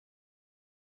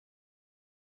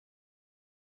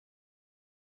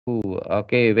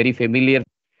Okay, very familiar.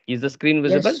 Is the screen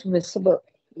visible? Yes, visible.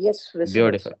 Yes,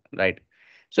 visible, Beautiful, sir. right.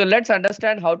 So let's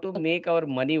understand how to make our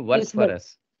money work for Visible.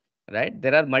 us, right?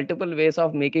 There are multiple ways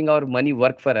of making our money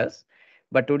work for us.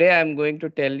 But today I am going to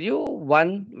tell you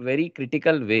one very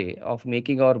critical way of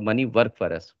making our money work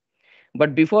for us.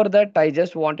 But before that, I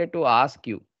just wanted to ask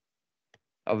you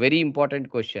a very important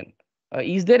question.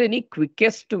 Is there any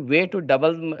quickest way to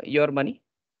double your money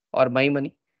or my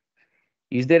money?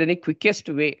 Is there any quickest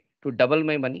way to double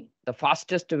my money? The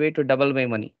fastest way to double my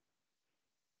money?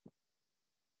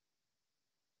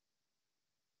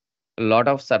 A lot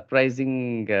of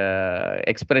surprising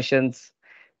expressions.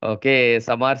 Okay,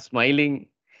 some are smiling.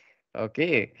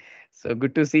 Okay, so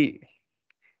good to see.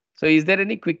 So, is there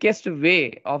any quickest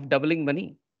way of doubling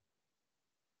money?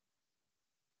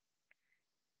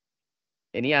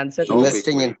 Any answer to No that? quick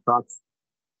Investing way. in stocks.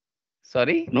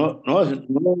 Sorry, No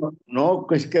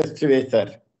quickest way,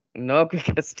 sir. no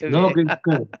quickest No way.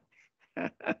 quicker.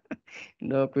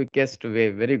 No quickest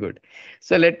way. Very good.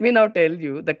 So let me now tell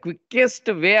you the quickest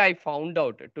way I found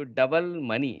out to double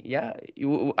money. Yeah,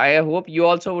 I hope you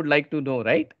also would like to know,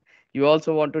 right? You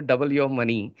also want to double your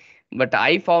money. But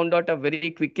I found out a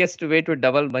very quickest way to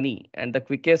double money. And the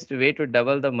quickest way to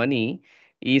double the money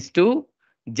is to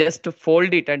just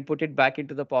fold it and put it back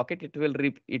into the pocket.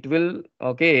 It will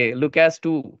okay look as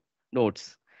two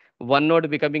notes. One note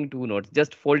becoming two notes.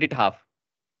 Just fold it half.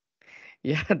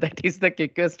 Yeah, that is the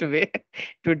quickest way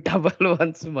to double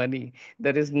one's money.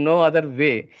 There is no other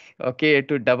way, okay,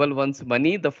 to double one's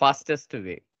money, the fastest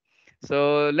way.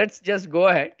 So let's just go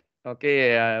ahead,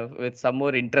 okay, with some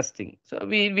more interesting. So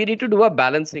we need to do a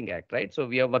balancing act, right? So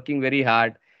we are working very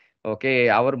hard. Okay,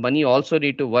 our money also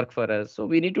need to work for us. So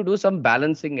we need to do some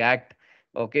balancing act,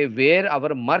 okay, where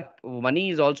our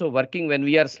money is also working when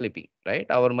we are sleeping, right?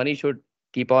 Our money should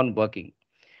keep on working.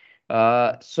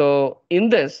 So in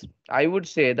this, I would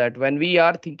say that when we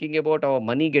are thinking about our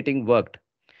money getting worked,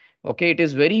 okay, it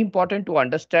is very important to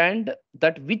understand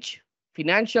that which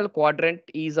financial quadrant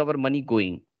is our money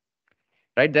going,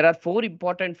 right? There are four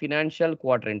important financial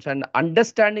quadrants, and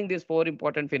understanding these four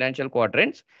important financial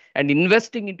quadrants and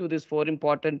investing into these four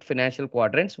important financial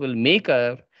quadrants will make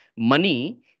our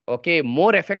money, okay,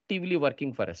 more effectively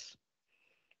working for us.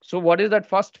 So what is that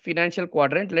first financial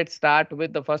quadrant? Let's start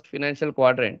with the first financial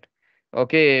quadrant,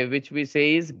 okay, which we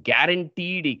say is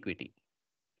guaranteed equity,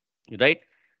 right?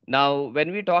 Now,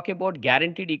 when we talk about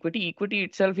guaranteed equity, equity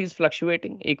itself is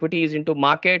fluctuating. Equity is into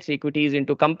markets, equity is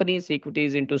into companies, equity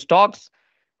is into stocks.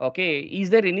 Okay, is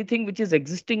there anything which is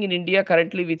existing in India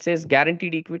currently which says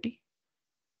guaranteed equity?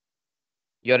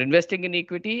 You're investing in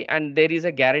equity and there is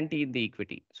a guarantee in the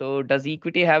equity. So, does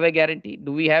equity have a guarantee?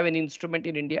 Do we have an instrument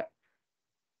in India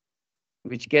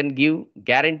which can give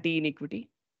guarantee in equity?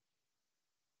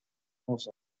 No,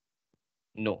 sir.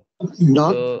 No.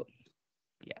 Not So,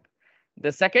 yeah.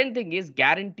 The second thing is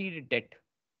guaranteed debt,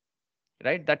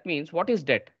 right? That means what is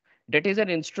debt? Debt is an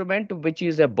instrument which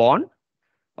is a bond,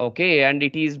 okay, and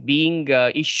it is being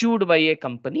issued by a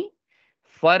company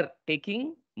for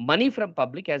taking money from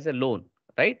public as a loan,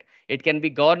 right? It can be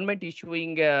government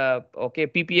issuing, okay,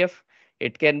 PPF.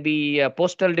 It can be a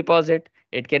postal deposit.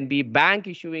 It can be bank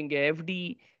issuing a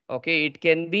FD. Okay, it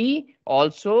can be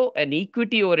also an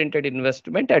equity oriented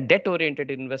investment, a debt oriented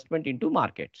investment into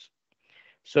markets.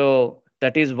 So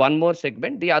that is one more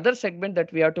segment. The other segment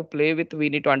that we have to play with, we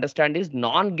need to understand is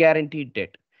non-guaranteed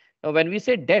debt. Now, when we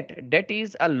say debt, debt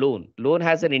is a loan. Loan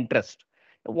has an interest.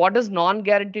 What is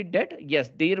non-guaranteed debt? Yes,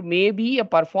 there may be a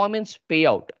performance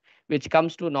payout which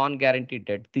comes to non-guaranteed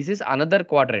debt. This is another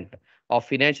quadrant of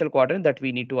financial quadrant that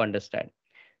we need to understand.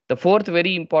 The fourth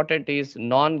very important is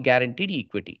non-guaranteed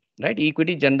equity, right?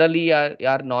 Equity generally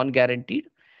are non-guaranteed.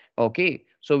 Okay.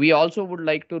 So we also would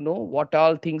like to know what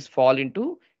all things fall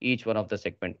into each one of the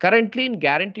segment. Currently in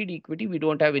guaranteed equity, we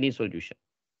don't have any solution,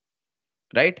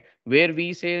 right? Where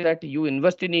we say that you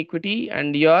invest in equity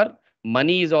and your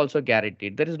money is also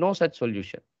guaranteed. There is no such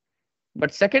solution.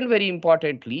 But second, very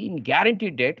importantly, in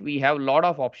guaranteed debt, we have a lot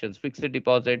of options: fixed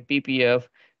deposit, PPF,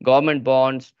 government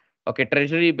bonds, okay,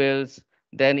 treasury bills.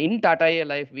 Then in Tata A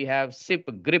Life, we have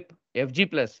SIP, GRIP,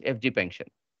 FG plus, FG pension.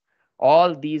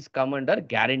 All these come under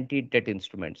guaranteed debt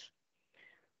instruments.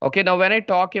 Okay, now when I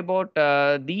talk about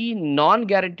the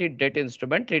non-guaranteed debt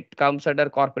instrument, it comes under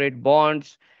corporate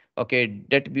bonds, okay,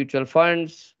 debt mutual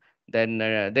funds. Then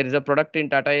there is a product in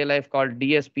Tata A Life called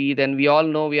DSP. Then we all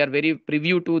know we are very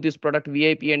preview to this product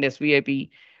VIP and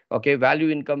SVIP, okay, value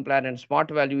income plan and smart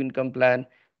value income plan.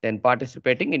 Then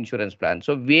participating insurance plan.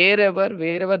 So wherever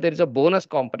there is a bonus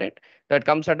component that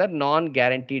comes under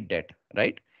non-guaranteed debt,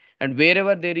 right? And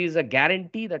wherever there is a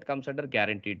guarantee that comes under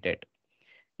guaranteed debt.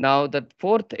 Now, the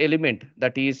fourth element,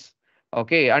 that is,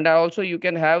 okay, and also you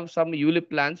can have some ULIP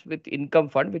plans with income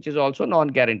fund, which is also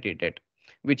non-guaranteed debt,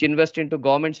 which invest into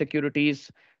government securities,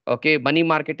 okay, money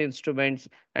market instruments,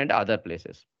 and other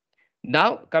places.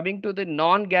 Now, coming to the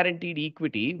non-guaranteed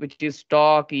equity, which is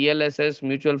stock, ELSS,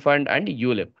 mutual fund, and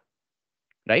ULIP,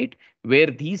 right?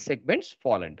 Where these segments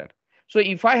fall under. So,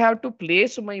 if I have to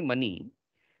place my money,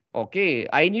 okay,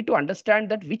 I need to understand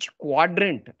that which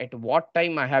quadrant at what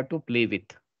time I have to play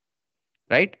with,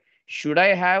 right? Should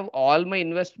I have all my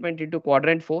investment into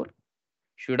quadrant 4?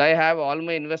 Should I have all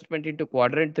my investment into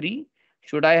quadrant 3?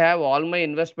 Should I have all my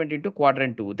investment into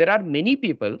quadrant 2? There are many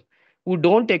people who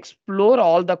don't explore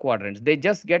all the quadrants. They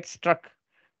just get stuck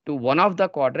to one of the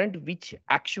quadrant, which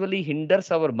actually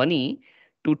hinders our money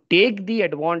to take the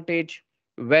advantage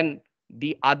when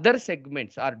the other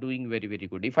segments are doing very, very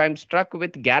good. If I'm struck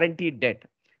with guaranteed debt,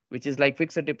 which is like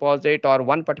fixed deposit or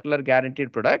one particular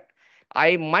guaranteed product,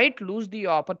 I might lose the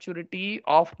opportunity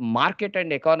of market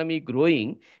and economy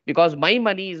growing because my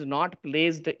money is not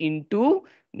placed into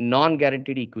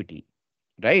non-guaranteed equity,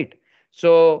 right?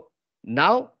 So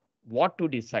now what to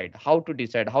decide, how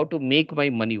to make my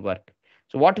money work.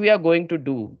 So what we are going to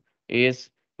do is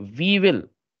we will,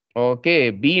 okay,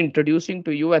 be introducing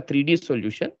to you a 3D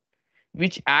solution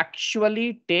which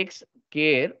actually takes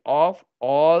care of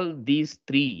all these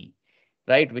three,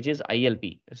 right? Which is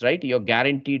ILP, right? Your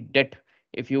guaranteed debt.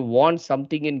 If you want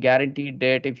something in guaranteed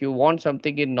debt, if you want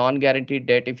something in non-guaranteed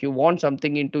debt, if you want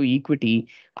something into equity,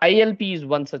 ILP is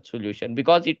one such solution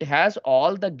because it has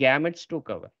all the gamuts to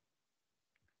cover.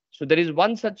 So there is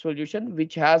one such solution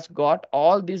which has got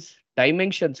all these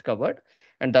dimensions covered,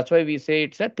 and that's why we say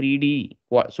it's a 3D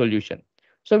solution.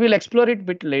 So we'll explore it a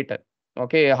bit later.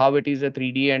 Okay, how it is a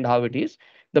 3D and how it is.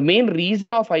 The main reason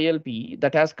of ILP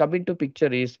that has come into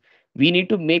picture is we need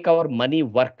to make our money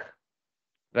work,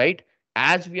 right?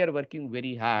 As we are working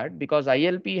very hard, because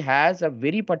ILP has a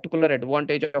very particular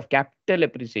advantage of capital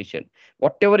appreciation.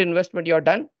 Whatever investment you have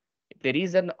done, there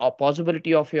is a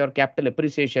possibility of your capital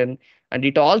appreciation, and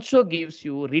it also gives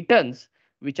you returns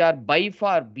which are by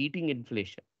far beating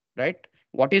inflation, right?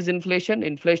 What is inflation?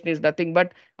 Inflation is nothing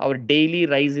but our daily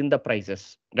rise in the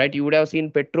prices, right? You would have seen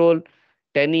petrol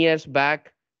 10 years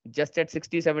back just at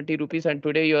 60, 70 rupees, and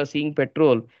today you are seeing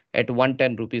petrol at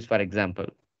 110 rupees, for example,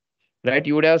 right?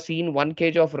 You would have seen 1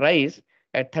 kg of rice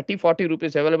at 30, 40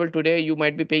 rupees available today. You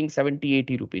might be paying 70,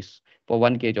 80 rupees for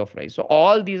 1 kg of rice. So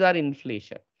all these are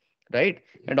inflation, right?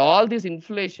 And all this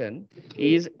inflation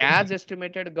is as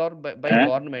estimated by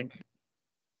government.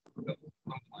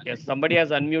 Yes, somebody has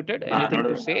unmuted. Anything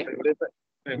to say?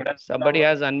 Somebody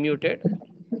has unmuted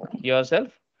yourself.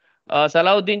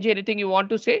 Salahuddin ji, anything you want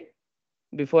to say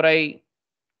before I?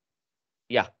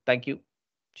 Yeah, thank you.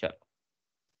 Sure.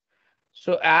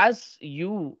 So as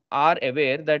you are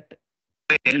aware that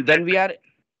when we are,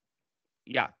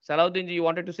 yeah, Salahuddin ji, you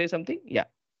wanted to say something? Yeah.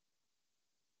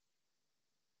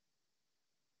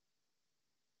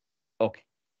 Okay.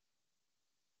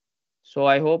 So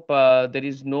I hope there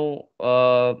is no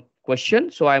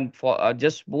question. So I'm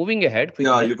just moving ahead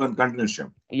quickly. Yeah, you can continue,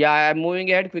 Shyam. Yeah, I'm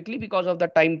moving ahead quickly because of the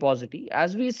time paucity.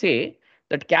 As we say,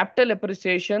 that capital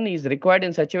appreciation is required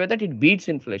in such a way that it beats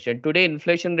inflation. Today,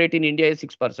 inflation rate in India is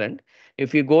 6%.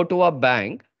 If you go to a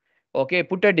bank, okay,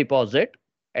 put a deposit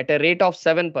at a rate of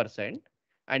 7%,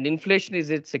 and inflation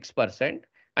is at 6%,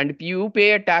 and if you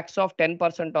pay a tax of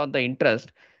 10% on the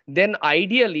interest, then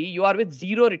ideally you are with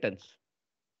zero returns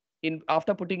in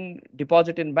after putting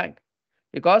deposit in bank,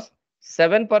 because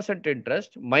 7%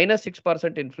 interest minus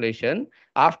 6% inflation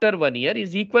after 1 year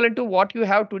is equivalent to what you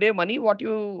have today money, what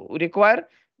you require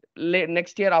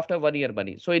next year after 1 year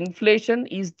money. So inflation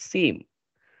is same,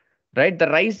 right? The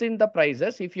rise in the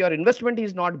prices, if your investment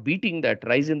is not beating that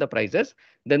rise in the prices,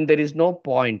 then there is no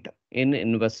point in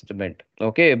investment,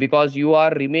 okay, because you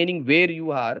are remaining where you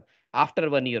are after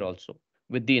 1 year also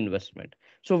with the investment.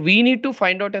 So we need to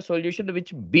find out a solution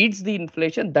which beats the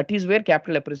inflation. That is where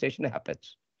capital appreciation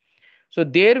happens. So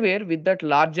there where with that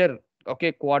larger,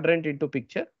 okay, quadrant into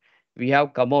picture, we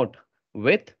have come out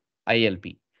with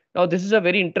ILP. Now this is a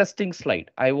very interesting slide.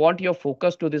 I want your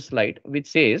focus to this slide, which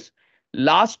says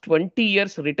last 20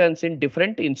 years returns in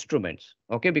different instruments.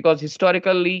 Okay, because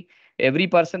historically every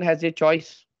person has a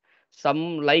choice.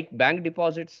 Some like bank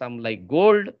deposits, some like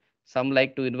gold, some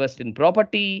like to invest in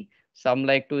property, some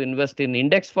like to invest in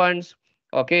index funds.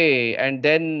 Okay, and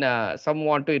then some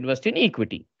want to invest in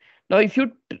equity. Now, if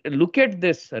you look at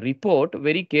this report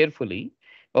very carefully,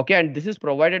 okay, and this is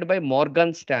provided by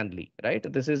Morgan Stanley, right?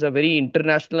 This is a very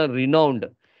international renowned,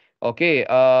 okay,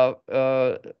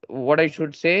 what I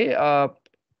should say,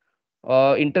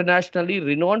 internationally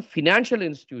renowned financial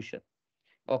institution.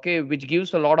 okay, which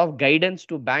gives a lot of guidance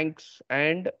to banks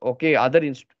and okay other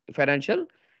financial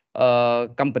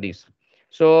companies.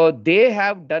 So they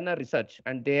have done a research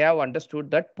and they have understood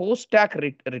that post-tax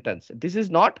returns. This is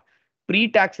not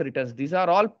pre-tax returns. These are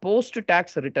all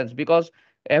post-tax returns because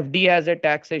FD has a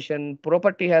taxation,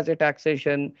 property has a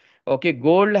taxation. Okay,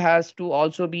 gold has to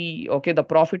also be okay. The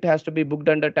profit has to be booked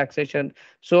under taxation.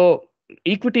 So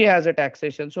equity has a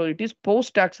taxation. So it is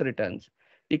post-tax returns.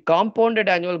 The compounded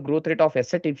annual growth rate of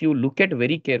asset, if you look at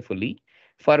very carefully,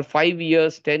 for 5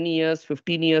 years, 10 years,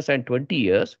 15 years, and 20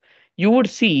 years, you would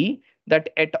see that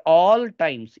at all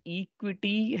times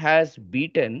equity has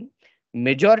beaten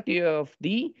majority of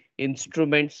the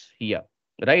instruments here,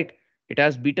 right? It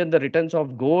has beaten the returns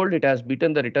of gold, it has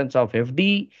beaten the returns of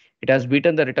FD, it has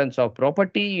beaten the returns of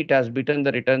property, it has beaten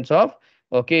the returns of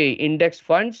okay index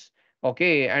funds,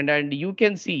 okay, and you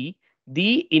can see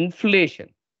the inflation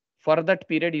for that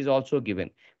period is also given.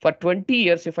 For 20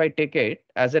 years, if I take it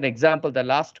as an example, the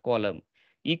last column,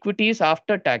 equities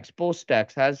after tax, post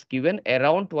tax has given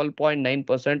around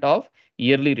 12.9% of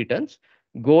yearly returns.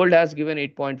 Gold has given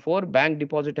 8.4, bank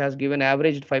deposit has given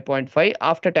averaged 5.5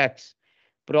 after tax,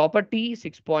 property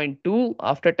 6.2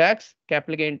 after tax,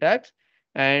 capital gain tax,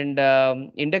 and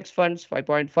index funds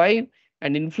 5.5,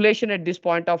 and inflation at this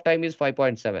point of time is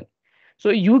 5.7. So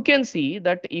you can see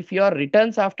that if your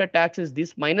returns after tax is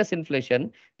this minus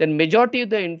inflation, then majority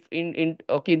of the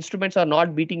okay, instruments are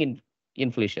not beating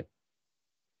inflation,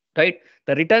 right?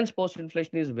 The returns post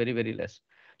inflation is very, very less.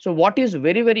 So what is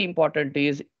very, very important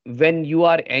is when you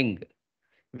are young,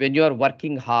 when you are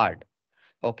working hard,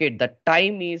 okay, the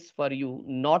time is for you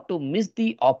not to miss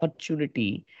the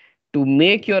opportunity to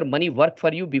make your money work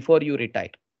for you before you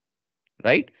retire,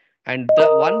 right? And the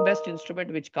one best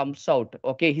instrument which comes out,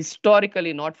 okay,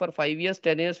 historically, not for 5 years,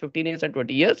 10 years, 15 years, and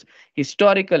 20 years,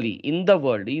 historically in the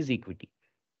world is equity.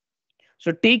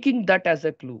 So taking that as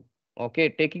a clue, okay,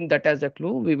 taking that as a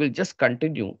clue, we will just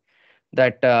continue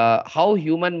that how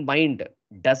human mind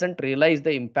doesn't realize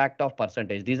the impact of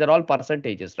percentage. These are all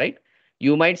percentages, right?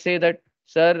 You might say that,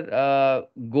 sir,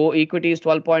 go equity is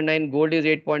 12.9, gold is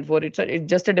 8.4.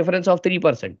 It's just a difference of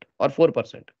 3% or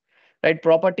 4%, right?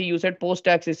 Property, you said post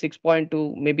tax is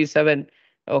 6.2, maybe 7.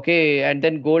 Okay, and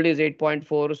then gold is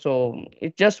 8.4. So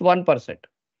it's just 1%.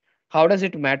 How does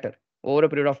it matter over a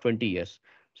period of 20 years?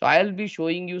 So I'll be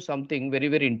showing you something very,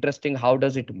 very interesting. How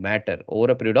does it matter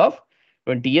over a period of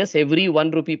 20 years, every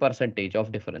 1 rupee percentage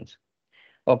of difference?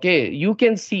 Okay, you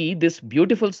can see this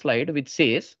beautiful slide which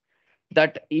says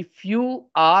that if you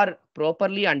are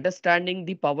properly understanding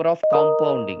the power of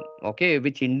compounding, okay,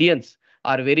 which Indians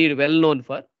are very well known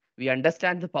for, we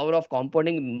understand the power of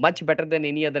compounding much better than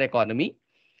any other economy,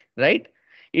 right?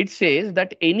 It says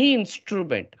that any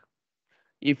instrument,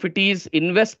 if it is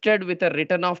invested with a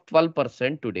return of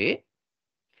 12% today,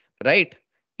 right,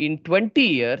 in 20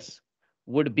 years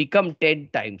would become 10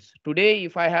 times. Today,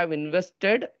 if I have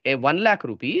invested a 1 lakh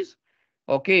rupees,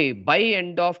 okay, by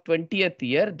end of 20th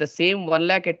year, the same 1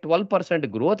 lakh at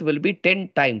 12% growth will be 10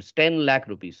 times, 10 lakh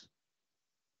rupees,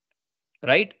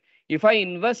 right? If I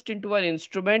invest into an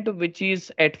instrument which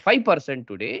is at 5%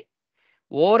 today,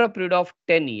 over a period of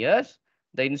 10 years,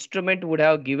 the instrument would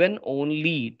have given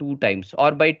only 2 times,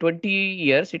 or by 20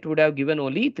 years, it would have given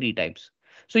only 3 times.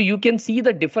 So you can see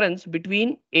the difference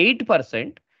between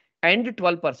 8% and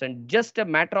 12%, just a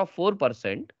matter of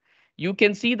 4%. You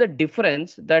can see the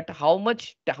difference that how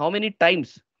many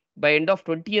times by end of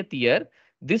 20th year,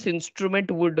 this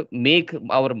instrument would make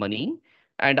our money,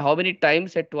 and how many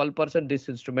times at 12% this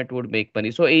instrument would make money.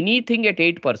 So anything at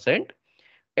 8%,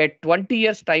 at 20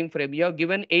 years time frame, you have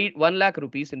given 1 lakh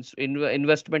rupees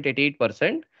investment at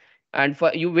 8%, and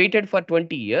for you waited for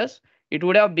 20 years, it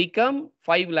would have become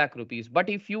 5 lakh rupees. But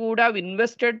if you would have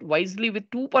invested wisely with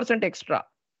 2% extra,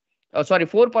 sorry,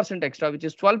 4% extra, which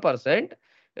is 12%,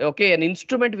 okay, an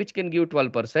instrument which can give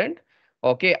 12%,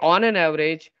 okay, on an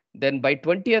average, then by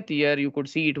 20th year, you could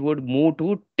see it would move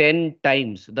to 10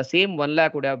 times. The same 1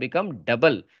 lakh would have become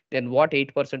double than what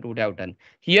 8% would have done.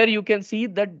 Here you can see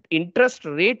that interest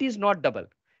rate is not double.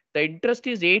 The interest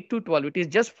is 8 to 12. It is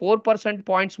just 4%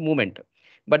 points movement.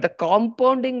 But the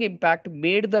compounding impact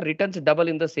made the returns double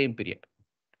in the same period.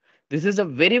 This is a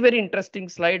very, very interesting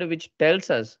slide which tells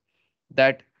us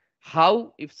that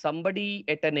how if somebody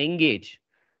at an young age,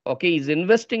 okay, is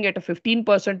investing at a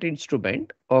 15%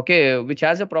 instrument, okay, which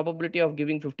has a probability of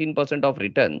giving 15% of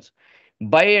returns,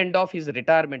 by end of his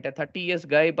retirement, a 30 years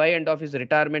guy, by end of his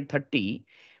retirement 30,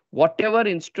 whatever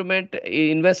instrument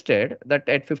invested that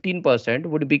at 15%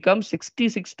 would become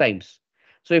 66 times.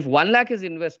 So if 1 lakh is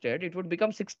invested, it would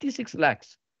become 66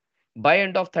 lakhs by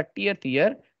end of 30th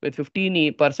year. with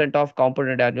 15% of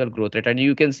compounded annual growth rate. And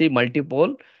you can see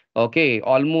multiple, okay,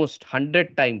 almost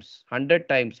 100 times, 100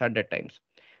 times, 100 times.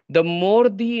 The more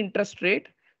the interest rate,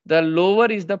 the lower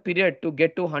is the period to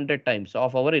get to 100 times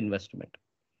of our investment,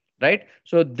 right?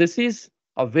 So this is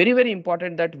a very, very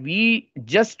important that we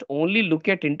just only look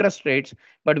at interest rates,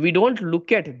 but we don't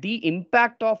look at the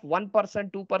impact of 1%,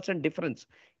 2% difference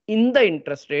in the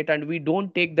interest rate, and we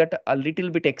don't take that a little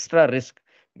bit extra risk,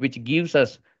 which gives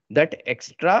us that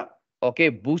extra, okay,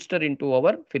 booster into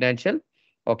our financial,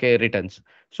 okay, returns.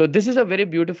 So this is a very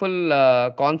beautiful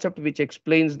concept which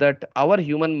explains that our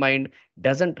human mind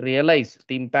doesn't realize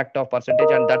the impact of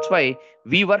percentage, and that's why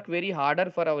we work very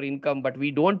harder for our income, but we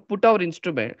don't put our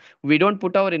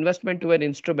investment to an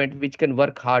instrument which can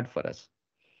work hard for us.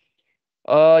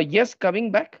 Yes,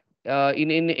 coming back,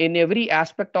 in every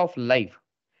aspect of life,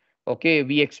 okay,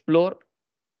 we explore,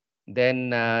 then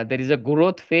there is a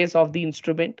growth phase of the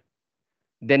instrument,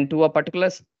 then to a particular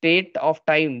state of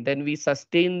time, then we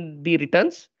sustain the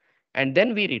returns, and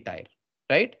then we retire,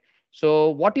 right? So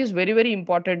what is very, very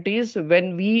important is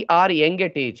when we are young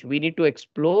at age, we need to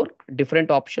explore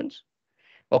different options.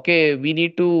 Okay, we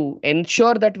need to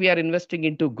ensure that we are investing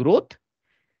into growth,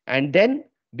 and then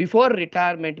before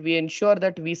retirement we ensure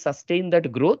that we sustain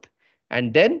that growth,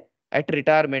 and then at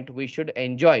retirement we should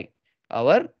enjoy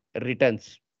our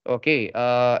returns, okay,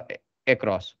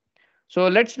 across. So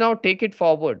let's now take it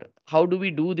forward. How do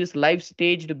we do this life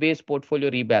staged based portfolio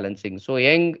rebalancing? So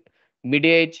young, mid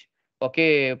age,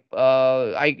 okay,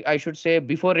 I should say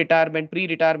before retirement,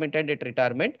 pre-retirement, and at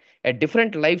retirement, a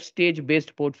different life stage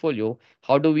based portfolio.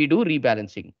 How do we do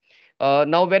rebalancing?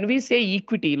 Now, when we say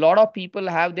equity, a lot of people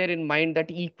have there in mind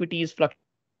that equity is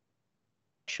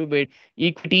fluctuate,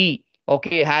 equity,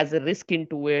 okay, has a risk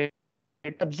into it.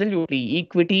 Absolutely,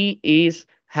 equity is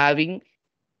having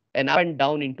an up and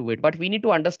down into it. But we need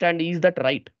to understand, is that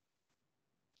right?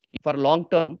 For long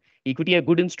term, equity a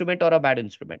good instrument or a bad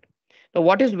instrument? Now,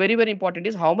 what is very, very important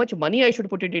is how much money I should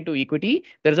put it into equity.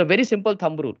 There is a very simple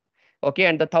thumb rule. Okay,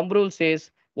 and the thumb rule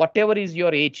says whatever is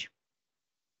your age,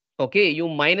 okay, you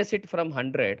minus it from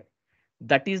 100,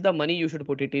 that is the money you should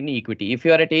put it in equity. If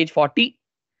you are at age 40,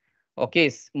 okay,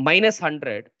 minus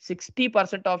 100,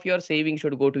 60% of your savings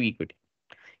should go to equity.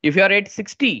 If you are at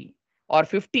 60 or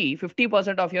 50,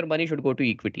 50% of your money should go to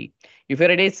equity. If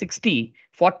you're at age 60,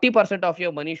 40% of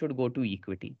your money should go to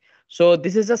equity. So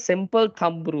this is a simple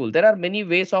thumb rule. There are many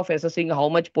ways of assessing how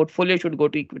much portfolio should go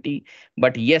to equity.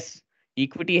 But yes,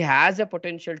 equity has a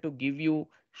potential to give you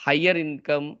higher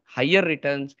income, higher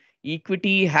returns.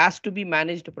 Equity has to be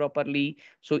managed properly.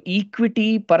 So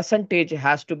equity percentage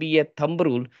has to be a thumb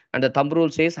rule. And the thumb rule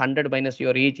says 100 minus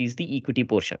your age is the equity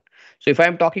portion. So if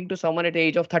I'm talking to someone at the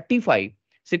age of 35,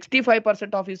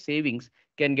 65% of his savings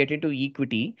can get into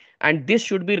equity, and this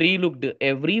should be relooked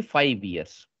every 5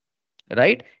 years,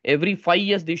 right? Every 5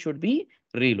 years, this should be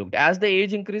relooked. As the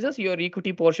age increases, your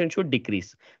equity portion should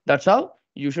decrease. That's how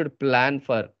you should plan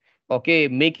for, okay,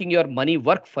 making your money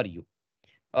work for you.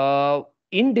 Uh,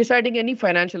 in deciding any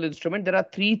financial instrument, there are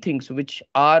three things which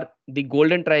are the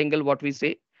golden triangle, what we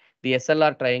say, the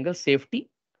SLR triangle: safety,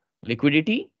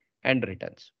 liquidity, and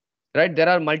returns. Right? There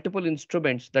are multiple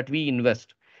instruments that we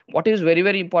invest. What is very,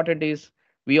 very important is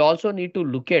we also need to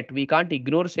look at, we can't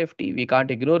ignore safety, we can't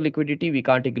ignore liquidity, we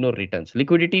can't ignore returns.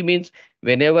 Liquidity means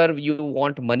whenever you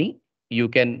want money, you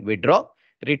can withdraw.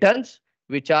 Returns,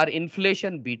 which are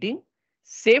inflation beating.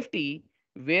 Safety,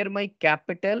 where my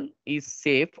capital is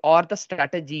safe or the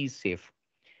strategy is safe.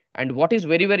 And what is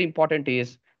very, very important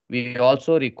is we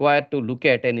also require to look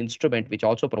at an instrument which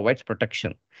also provides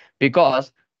protection,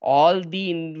 because all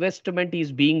the investment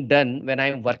is being done when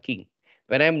I'm working.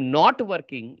 When I'm not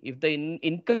working, if the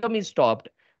income is stopped,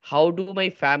 how do my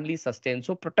family sustain?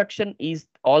 So protection is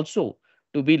also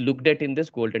to be looked at in this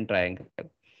golden triangle.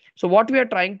 So what we are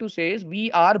trying to say is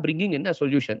we are bringing in a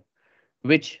solution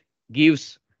which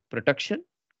gives protection,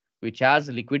 which has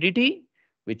liquidity,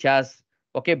 which has,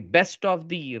 okay, best of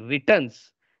the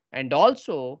returns, and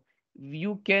also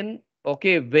you can,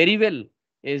 okay, very well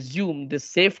assume the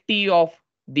safety of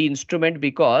the instrument,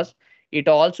 because it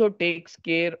also takes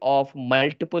care of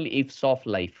multiple ifs of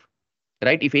life,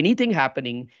 right? If anything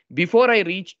happening before I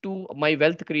reach to my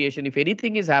wealth creation, if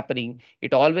anything is happening,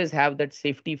 it always have that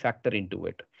safety factor into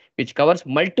it, which covers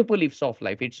multiple ifs of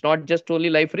life. It's not just only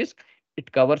life risk,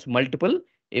 it covers multiple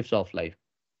ifs of life.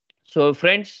 So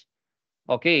friends,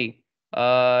 okay,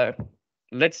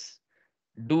 let's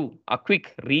do a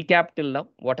quick recap till now.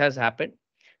 What has happened?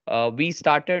 We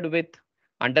started with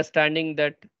understanding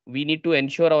that we need to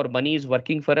ensure our money is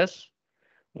working for us.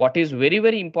 What is very,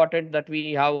 very important that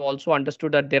we have also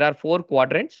understood that there are four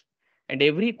quadrants, and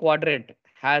every quadrant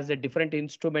has a different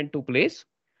instrument to place.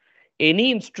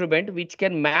 Any instrument which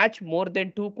can match more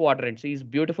than two quadrants is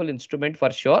beautiful instrument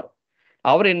for sure.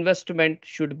 Our investment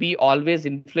should be always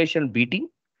inflation beating.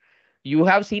 You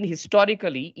have seen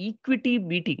historically equity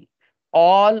beating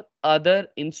all other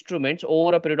instruments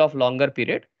over a period of longer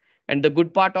period. And the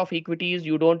good part of equity is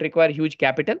you don't require huge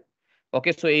capital.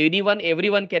 Okay, so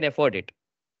everyone can afford it,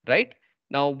 right?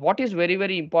 Now, what is very,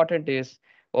 very important is,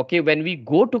 okay, when we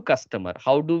go to customer,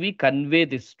 how do we convey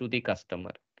this to the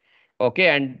customer? Okay,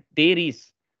 and there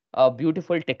is a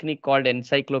beautiful technique called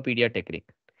encyclopedia technique.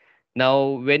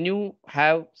 Now, when you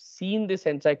have seen this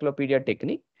encyclopedia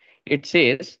technique, it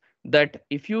says that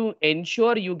if you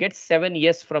ensure you get 7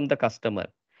 yes from the customer,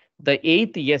 the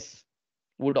eighth yes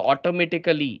would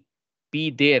automatically be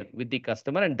there with the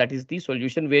customer, and that is the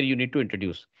solution where you need to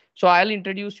introduce. So I'll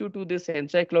introduce you to this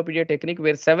encyclopedia technique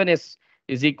where 7s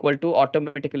is equal to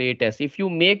automatically 8s. If you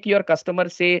make your customer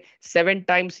say 7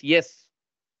 times yes,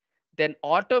 then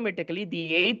automatically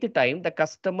the eighth time the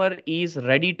customer is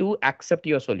ready to accept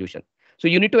your solution. So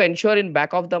you need to ensure in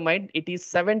back of the mind it is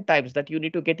 7 times that you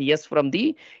need to get yes from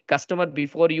the customer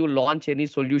before you launch any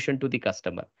solution to the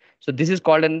customer. So this is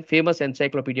called a famous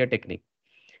encyclopedia technique.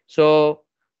 So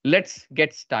let's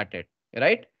get started,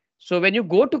 right? So when you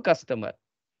go to customer,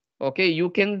 okay, you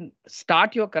can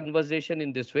start your conversation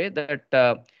in this way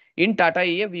that in Tata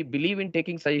EA, we believe in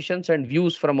taking suggestions and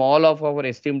views from all of our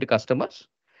esteemed customers.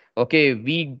 Okay,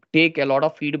 we take a lot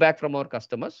of feedback from our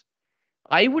customers.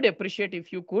 I would appreciate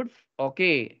if you could,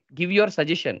 okay, give your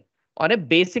suggestion on a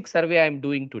basic survey I am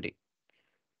doing today.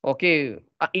 Okay,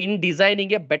 in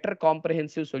designing a better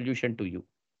comprehensive solution to you.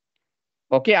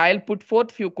 Okay, I'll put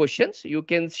forth few questions. You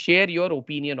can share your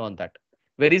opinion on that.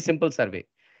 Very simple survey.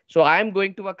 So I am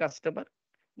going to a customer.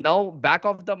 Now, back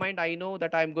of the mind, I know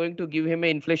that I'm going to give him a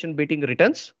inflation beating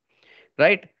returns,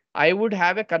 right? I would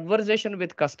have a conversation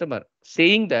with customer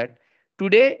saying that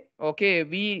today, okay,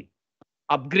 we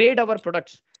upgrade our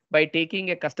products by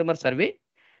taking a customer survey.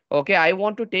 Okay, I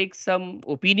want to take some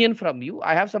opinion from you.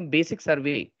 I have some basic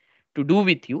survey to do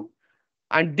with you.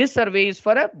 And this survey is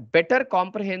for a better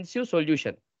comprehensive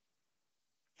solution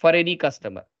for any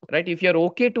customer, right? If you're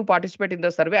okay to participate in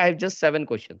the survey, I have just 7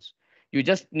 questions. You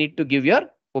just need to give your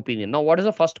opinion. Now, what is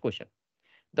the first question?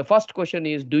 The first question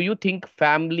is, do you think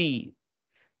family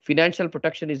financial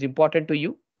protection is important to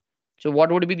you? So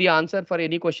what would be the answer for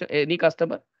any question, any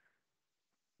customer?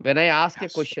 When I ask a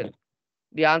question,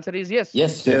 the answer is yes.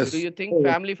 Yes, sir. Do Yes. you think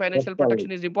family Yes, financial sir.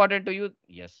 protection is important to you?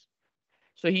 Yes.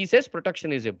 So he says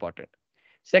protection is important.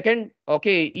 Second,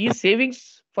 okay, is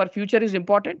savings for future is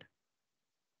important?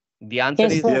 The answer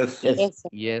Yes, is sir. Yes. Yes. Yes, sir.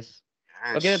 yes.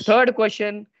 Okay, the Yes. third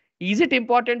question, is it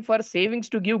important for savings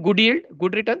to give good yield,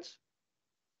 good returns?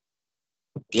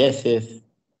 Yes, yes.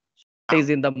 Is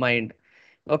in the mind.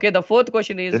 Okay, the fourth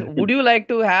question is, would you like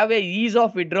to have a ease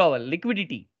of withdrawal,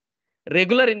 liquidity,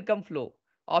 regular income flow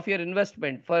of your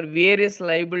investment for various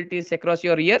liabilities across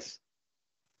your years?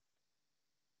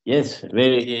 Yes.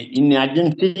 Very in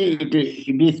urgency, it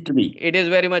is to be. It is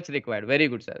very much required. Very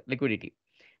good, sir. Liquidity.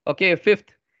 Okay,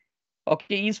 fifth.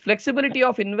 Okay, is flexibility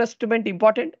of investment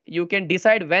important? You can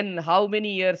decide when, how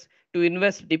many years to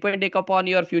invest depending upon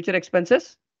your future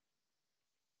expenses.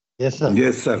 Yes, sir.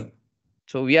 Yes, sir.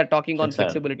 So we are talking on Yes, sir.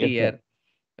 flexibility Yes, sir. here.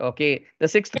 Okay. The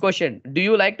sixth question. Do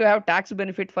you like to have tax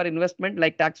benefit for investment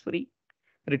like tax-free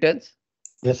returns?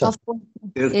 Yes, sir. Of course.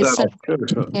 Yes, Yes, sir. sir. Sure,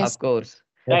 sure. Yes. Of course.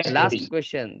 Yes, The Tax sir. last free.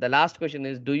 question. The last question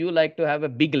is, do you like to have a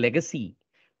big legacy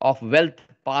of wealth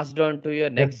passed on to your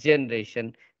Yes, next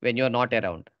generation when you're not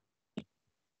around?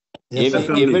 yes, sir.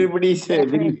 Certainly. Everybody is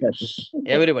willing, sir.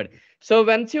 Everybody. So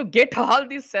once you get all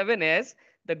these 7s,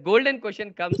 the golden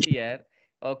question comes here.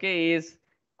 Okay, is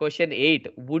question 8.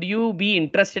 Would you be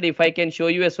interested if I can show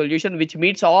you a solution which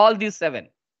meets all these 7?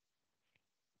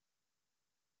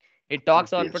 It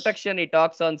talks on Yes. protection, it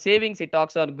talks on savings, it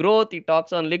talks on growth, it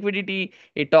talks on liquidity,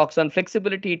 it talks on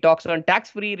flexibility, it talks on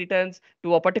tax-free returns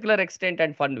to a particular extent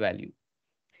and fund value.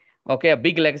 Okay, a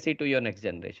big legacy to your next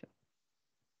generation,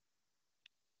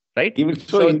 right? He will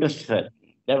show So, interest, sir.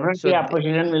 Definitely, so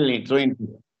opposition will show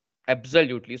interest.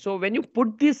 absolutely. So when you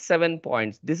put these 7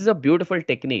 points, this is a beautiful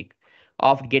technique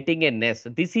of getting a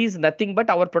nest. This is nothing but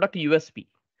our product USP.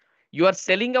 You are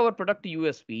selling our product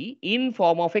USP in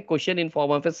form of a question, in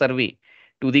form of a survey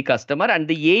to the customer, and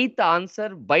the eighth answer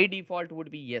by default would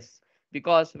be yes.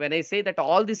 Because when I say that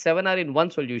all the 7 are in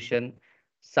one solution,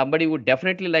 somebody would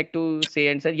definitely like to say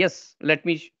and say, yes, let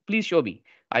me, please show me.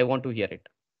 I want to hear it,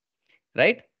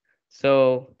 right?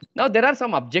 So now there are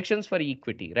some objections for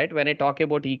equity, right? When I talk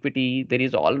about equity, there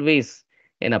is always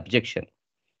an objection.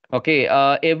 Okay,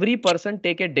 every person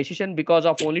take a decision because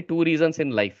of only two reasons in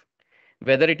life.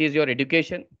 whether it is your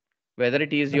education, whether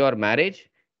it is your marriage,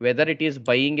 whether it is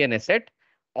buying an asset,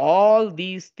 all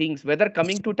these things, whether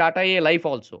coming to Tata A life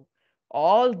also,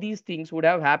 all these things would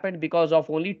have happened because of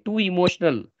only two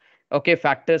emotional, okay,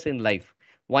 factors in life.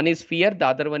 One is fear, the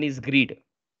other one is greed,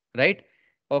 right?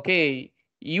 Okay,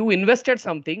 you invested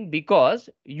something because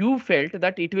you felt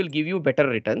that it will give you better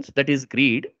returns, that is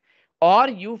greed, or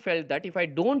you felt that if I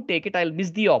don't take it, I'll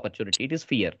miss the opportunity, it is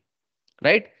fear,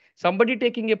 right? Somebody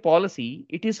taking a policy,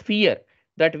 it is fear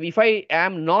that if I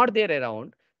am not there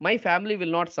around, my family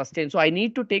will not sustain, so I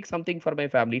need to take something for my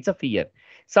family, it's a fear.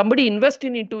 Somebody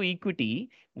investing into equity,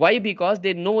 why? Because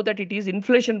they know that it is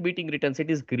inflation beating returns,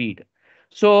 it is greed.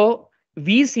 So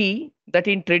we see that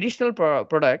in traditional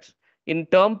products, in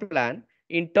term plan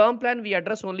we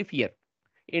address only fear.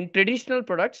 In traditional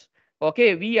products,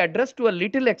 okay, we address to a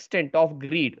little extent of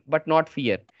greed but not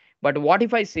fear. But what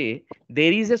if I say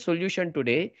there is a solution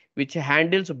today which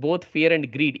handles both fear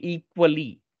and greed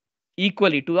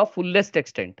equally to a fullest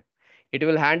extent? It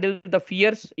will handle the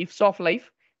fears ifs of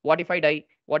life. What if I die?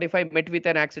 What if I met with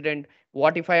an accident?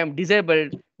 What if I am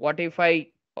disabled? What if I,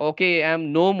 okay,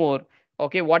 am no more?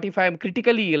 Okay, what if I am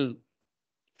critically ill?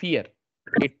 Fear.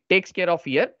 It takes care of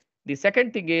fear. The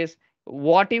second thing is,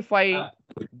 what if I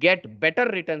get better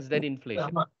returns than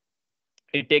inflation?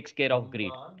 It takes care of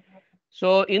greed.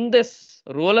 So in this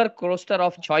roller coaster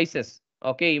of choices,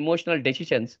 okay, emotional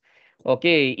decisions,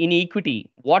 okay, in equity,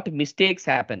 what mistakes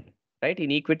happen, right? In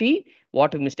equity,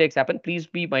 what mistakes happen? Please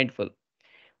be mindful.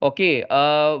 Okay,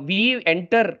 we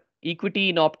enter equity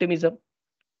in optimism.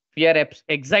 We are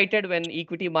excited when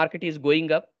equity market is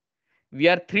going up. We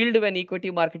are thrilled when equity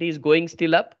market is going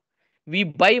still up. We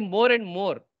buy more and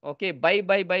more. Okay, buy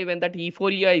when that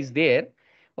euphoria is there.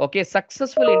 Okay,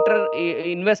 successful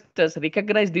investors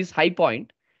recognize this high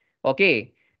point.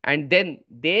 Okay, and then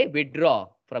they withdraw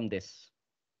from this.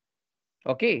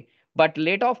 Okay, but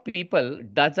lot of people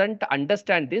doesn't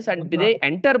understand this, and they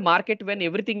enter market when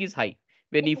everything is high,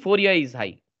 when euphoria is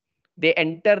high. They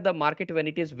enter the market when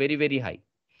it is very very high.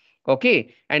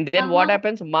 Okay, and then what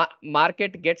happens?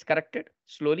 Market gets corrected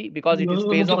slowly because it is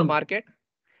phase of market.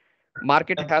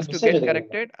 Market has to get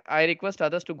corrected. I request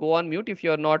others to go on mute if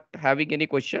you are not having any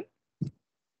question.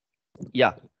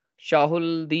 Yeah,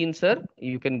 Shahul Deen sir,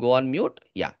 you can go on mute.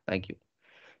 Yeah, thank you.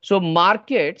 So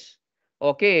markets,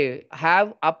 okay,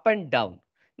 have up and down.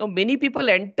 Now many people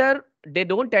enter, they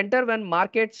don't enter when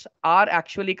markets are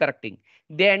actually correcting.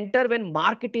 They enter when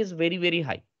market is very very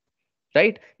high,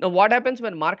 right? Now what happens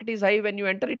when market is high? When you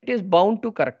enter, it is bound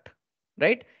to correct,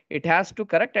 right? It has to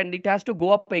correct and it has to go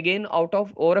up again out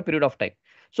of over a period of time.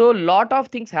 So a lot of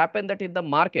things happen that in the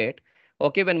market,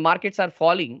 okay, when markets are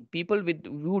falling, people with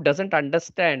who doesn't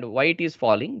understand why it is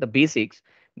falling, the basics,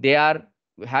 they are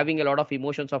having a lot of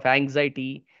emotions of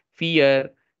anxiety, fear,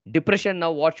 depression.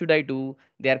 Now what should I do?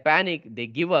 They are panic, they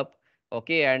give up.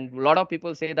 Okay, and a lot of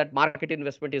people say that market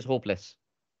investment is hopeless,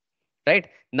 right?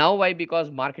 Now why?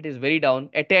 Because market is very down.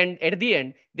 At the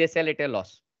end they sell at a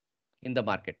loss in the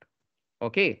market.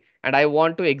 Okay, and I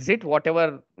want to exit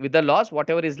whatever with the loss,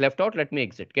 whatever is left out, let me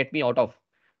exit, get me out of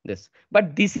this.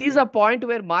 But this is a point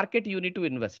where market you need to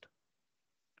invest,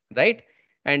 right?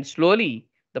 And slowly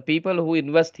the people who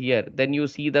invest here, then you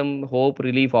see them hope,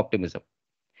 relief, optimism,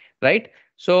 right?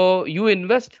 So you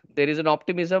invest, there is an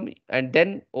optimism, and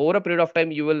then over a period of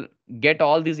time you will get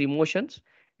all these emotions,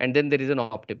 and then there is an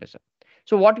optimism.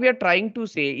 So what we are trying to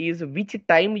say is which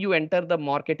time you enter the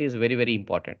market is very very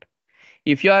important.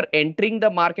 If you are entering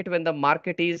the market when the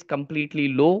market is completely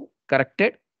low,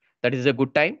 corrected, that is a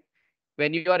good time.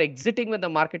 When you are exiting when the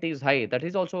market is high, that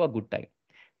is also a good time.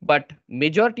 But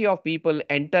majority of people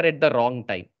enter at the wrong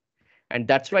time, and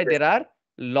that's why there are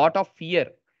lot of fear,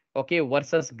 okay,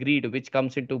 versus greed which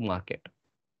comes into market.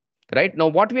 Right now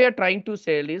what we are trying to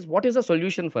say is, what is the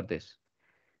solution for this?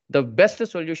 The best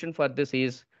solution for this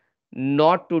is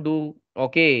not to do,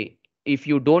 okay, if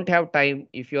you don't have time,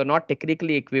 if you are not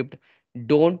technically equipped,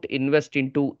 don't invest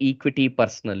into equity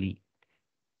personally.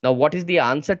 Now what is the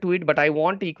answer to it? But I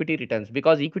want equity returns,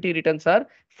 because equity returns are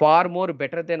far more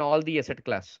better than all the asset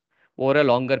class over a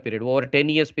longer period, over 10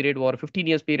 years period, over 15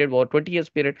 years period, over 20 years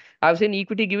period. I've seen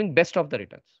equity giving best of the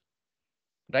returns,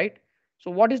 right?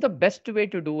 So what is the best way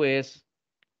to do is,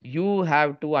 you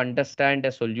have to understand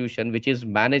a solution which is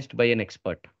managed by an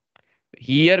expert.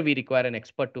 Here we require an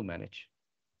expert to manage,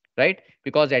 right?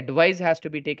 Because advice has to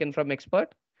be taken from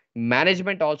expert,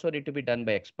 management also need to be done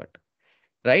by expert,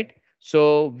 right?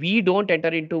 So we don't enter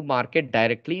into market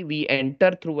directly, we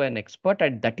enter through an expert,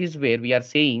 and that is where we are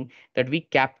saying that we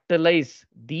capitalize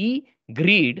the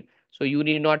greed, so you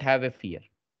need not have a fear.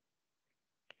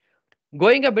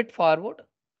 Going a bit forward,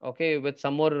 okay, with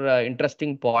some more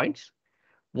interesting points.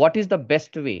 What is the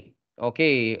best way,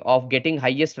 okay, of getting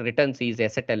highest returns is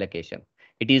asset allocation.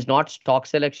 It is not stock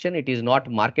selection, it is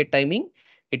not market timing,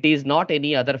 it is not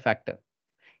any other factor.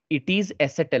 It is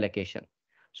asset allocation.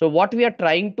 So what we are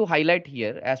trying to highlight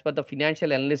here, as per the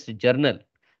Financial Analyst Journal,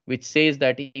 which says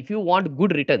that if you want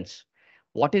good returns,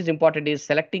 what is important is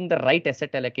selecting the right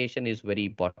asset allocation is very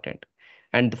important.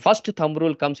 And the first thumb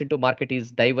rule comes into market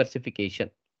is diversification.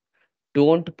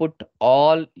 Don't put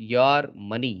all your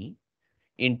money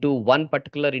into one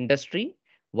particular industry,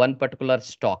 one particular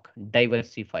stock.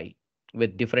 Diversify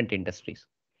with different industries,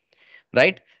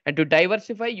 right? And to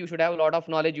diversify, you should have a lot of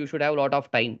knowledge, you should have a lot of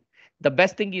time. The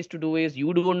best thing is to do is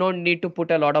you do not need to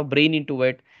put a lot of brain into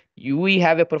it. You we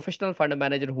have a professional fund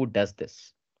manager who does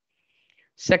this.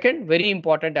 Second, very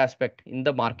important aspect in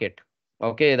the market,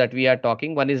 okay, that we are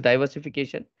talking. One is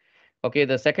diversification. Okay,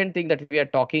 the second thing that we are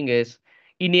talking is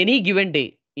in any given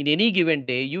day,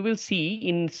 you will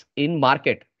see in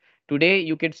market. Today,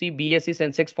 you can see BSE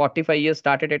Sensex 45 years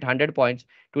started at 100 points.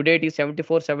 Today, it is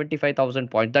 74, 75,000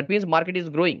 points. That means market is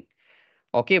growing.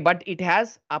 Okay, but it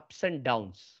has ups and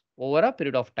downs over a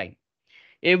period of time.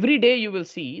 Every day, you will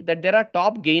see that there are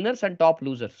top gainers and top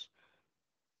losers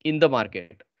in the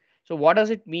market. So what does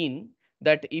it mean?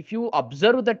 That if you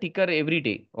observe the ticker every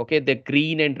day, okay, the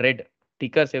green and red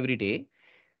tickers every day,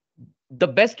 the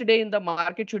best day in the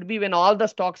market should be when all the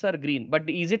stocks are green. But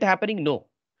is it happening? No.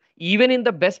 Even in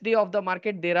the best day of the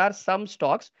market, there are some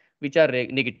stocks which are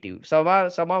negative. Some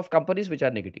of companies which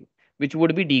are negative, which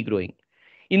would be degrowing.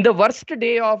 In the worst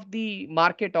day of the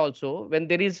market also, when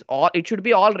there is all, it should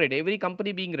be all red, every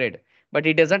company being red, but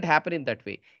it doesn't happen in that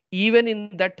way. Even in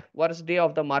that worst day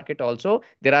of the market also,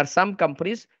 there are some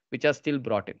companies which are still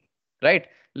brought in, right?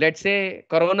 Let's say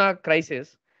Corona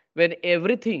crisis, when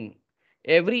every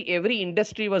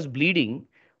industry was bleeding,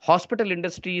 hospital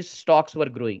industries stocks were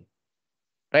growing,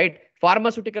 right?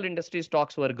 Pharmaceutical industry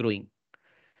stocks were growing.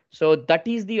 So that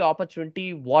is the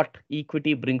opportunity what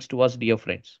equity brings to us, dear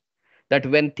friends. That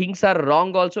when things are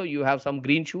wrong, also you have some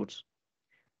green shoots.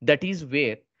 That is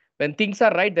where, when things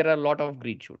are right, there are a lot of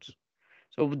green shoots.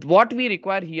 So what we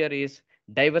require here is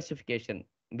diversification,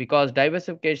 because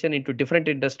diversification into different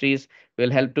industries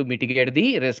will help to mitigate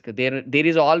the risk. There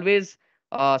is always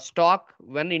a stock,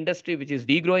 one industry which is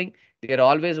degrowing. There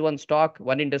always one stock,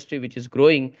 one industry which is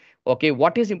growing. Okay,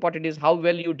 what is important is how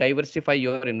well you diversify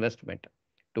your investment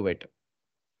to it,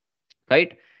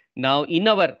 right? Now in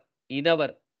our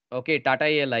okay Tata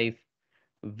A Life,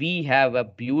 we have a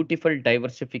beautiful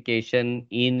diversification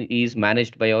in is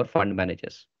managed by our fund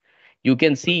managers. You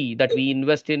can see that we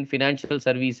invest in financial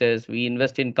services, we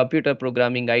invest in computer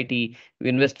programming, IT, we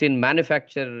invest in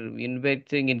manufacture, we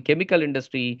investing in chemical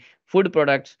industry, food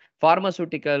products,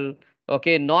 pharmaceutical,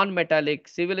 okay, non-metallic,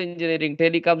 civil engineering,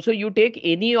 telecom. So you take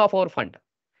any of our fund,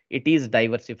 it is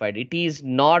diversified. It is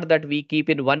not that we keep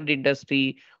in one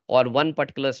industry or one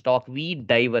particular stock, we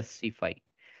diversify.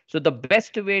 So the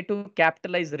best way to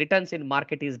capitalize returns in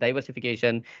market is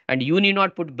diversification, and you need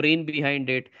not put brain behind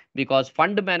it, because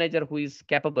fund manager who is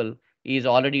capable is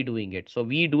already doing it. So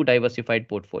we do diversified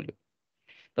portfolio.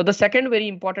 So the second very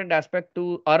important aspect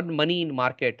to earn money in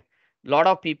market, lot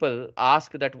of people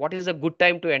ask that what is a good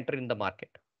time to enter in the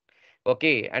market.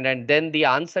 Okay, and then the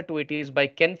answer to it is by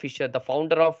Ken Fisher, the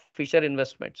founder of Fisher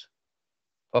Investments.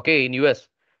 Okay, in US,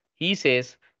 he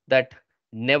says that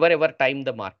never ever time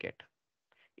the market.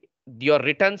 Your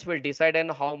returns will decide on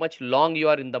how much long you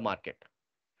are in the market.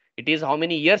 It is how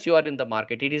many years you are in the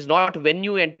market. It is not when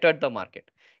you entered the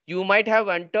market. You might have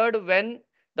entered when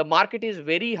the market is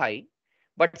very high,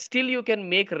 but still you can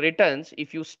make returns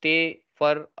if you stay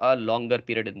for a longer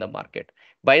period in the market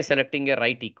by selecting a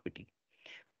right equity.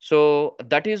 So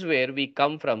that is where we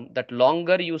come from, that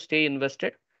longer you stay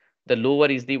invested, the lower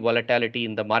is the volatility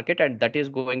in the market, and that is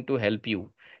going to help you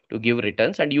to give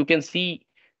returns. And you can see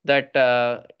that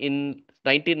in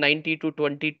 1990 to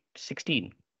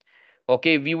 2016,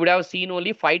 okay, we would have seen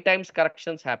only 5 times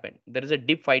corrections happen. There is a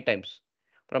dip 5 times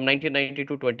from 1990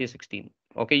 to 2016.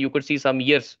 Okay, you could see some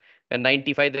years when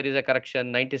 95 there is a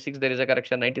correction, 96 there is a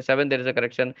correction, 97 there is a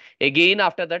correction. Again,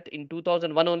 after that, in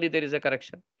 2001 only there is a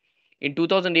correction. In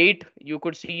 2008, you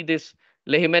could see this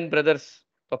Lehman Brothers,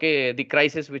 okay, the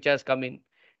crisis which has come in,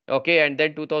 okay, and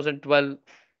then 2012,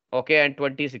 okay, and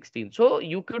 2016. So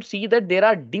you could see that there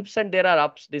are dips and there are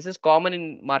ups. This is common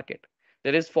in market.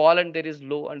 There is fall and there is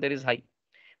low and there is high.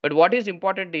 But what is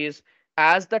important is,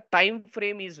 as the time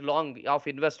frame is long of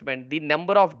investment, the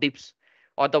number of dips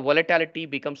or the volatility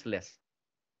becomes less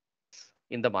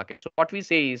in the market. So what we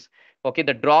say is, okay,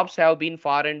 the drops have been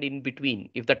far and in between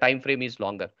if the time frame is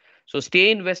longer. So So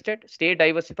stay invested, stay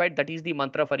diversified. That is the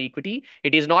mantra for equity.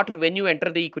 It is not when you enter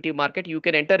the equity market, you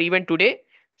can enter even today,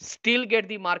 still get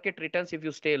the market returns if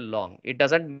you stay long. It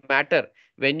doesn't matter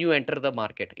when you enter the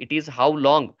market. It is how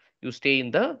long you stay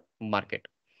in the market,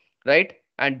 right?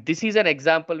 And this is an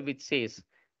example which says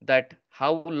that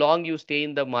how long you stay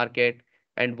in the market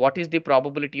and what is the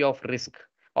probability of risk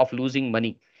of losing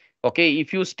money. Okay,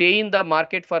 if you stay in the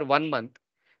market for 1 month,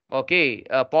 okay,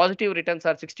 positive returns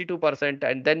are 62%,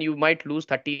 and then you might lose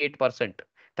 38%,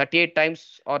 38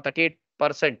 times or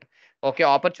 38%. Okay,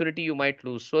 opportunity you might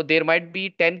lose. So there might be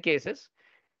 10 cases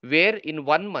where in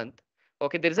 1 month,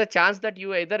 okay, there is a chance that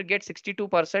you either get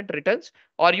 62% returns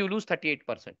or you lose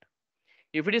 38%.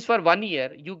 If it is for 1 year,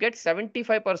 you get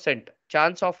 75%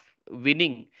 chance of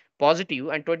winning positive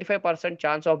and 25%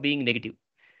 chance of being negative.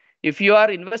 If you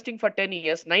are investing for 10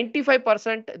 years,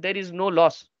 95% there is no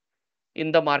loss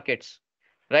in the markets,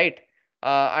 right?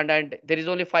 And there is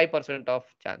only 5% of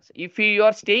chance. If you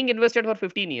are staying invested for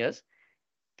 15 years,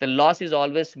 the loss is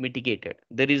always mitigated.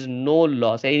 There is no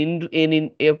loss.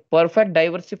 In a perfect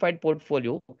diversified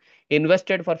portfolio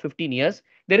invested for 15 years,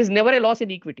 there is never a loss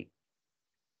in equity.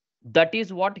 That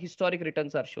is what historic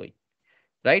returns are showing,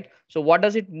 right? So what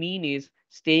does it mean is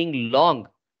staying long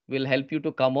will help you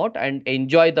to come out and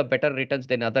enjoy the better returns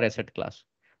than other asset class.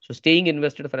 So staying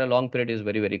invested for a long period is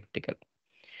very, very critical.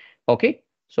 Okay,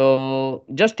 so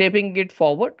just taking it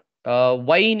forward,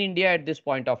 why in India at this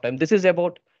point of time? This is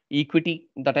about equity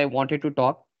that I wanted to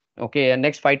talk. Okay, and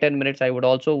next 5-10 minutes, I would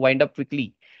also wind up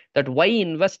quickly that why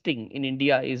investing in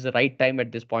India is the right time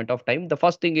at this point of time. The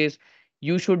first thing is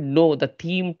you should know the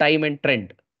theme, time, and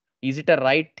trend. Is it a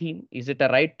right theme? Is it a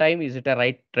right time? Is it a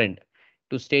right trend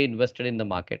to stay invested in the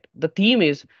market? The theme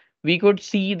is we could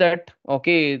see that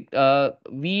okay,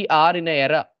 we are in an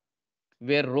era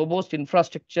where robust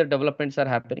infrastructure developments are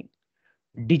happening.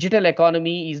 Digital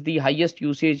economy is the highest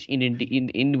usage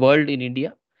in world in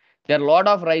India. There are a lot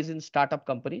of rise in startup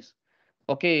companies.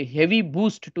 Okay, heavy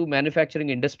boost to manufacturing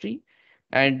industry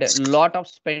and lot of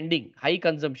spending, high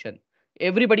consumption.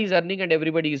 Everybody is earning and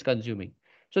everybody is consuming.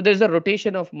 So there's a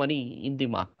rotation of money in the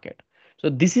market. So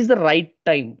this is the right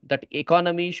time that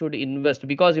economy should invest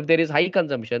because if there is high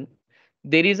consumption,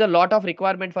 there is a lot of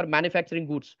requirement for manufacturing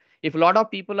goods. If a lot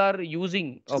of people are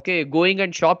using, okay, going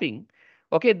and shopping,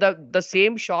 okay, the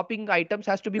same shopping items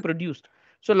has to be produced.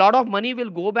 So a lot of money will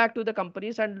go back to the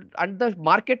companies and the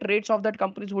market rates of that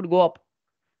companies would go up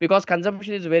because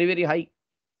consumption is very, very high,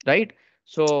 right?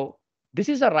 So this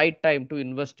is the right time to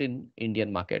invest in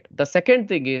Indian market. The second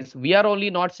thing is we are only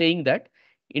not saying that.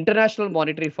 International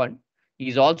Monetary Fund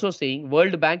is also saying,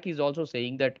 World Bank is also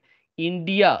saying that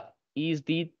India is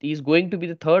going to be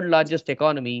the third largest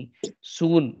economy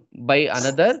soon by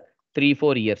another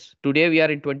 3-4 years. Today we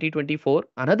are in 2024.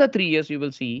 Another 3 years you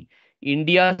will see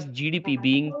India's GDP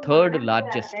being third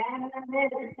largest.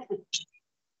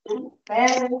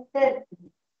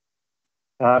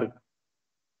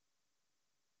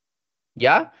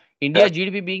 Yeah, India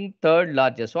GDP being third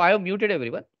largest. So I have muted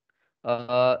everyone.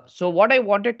 So what I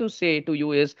wanted to say to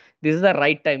you is this is the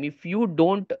right time. If you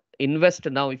don't invest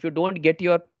now, if you don't get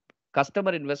your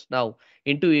customer invest now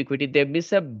into equity, they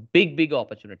miss a big, big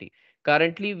opportunity.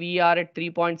 Currently, we are at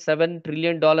 $3.7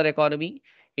 trillion economy.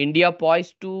 India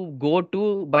poised to go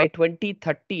to by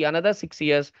 2030, another 6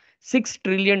 years, $6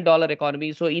 trillion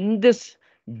economy. So in this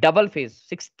double phase,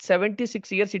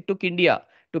 76 years it took India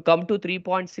to come to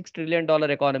 $3.6 trillion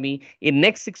economy. In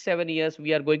next 6-7 years,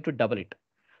 we are going to double it.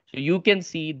 So you can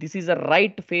see this is a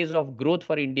right phase of growth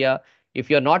for India. If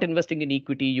you're not investing in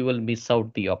equity, you will miss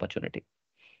out the opportunity,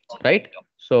 right?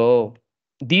 So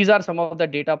these are some of the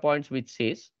data points which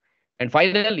says, and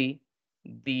finally,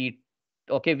 the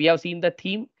okay, we have seen the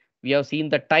theme, we have seen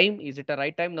the time. Is it a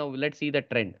right time? Now let's see the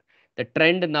trend. The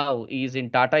trend now is in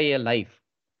Tata A Life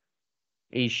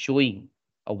is showing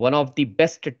one of the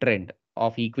best trend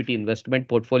of equity investment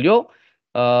portfolio.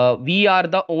 We are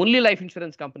the only life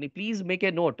insurance company. Please make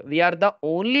a note. We are the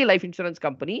only life insurance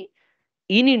company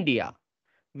in India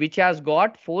which has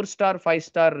got 4-star,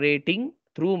 5-star rating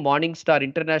through Morningstar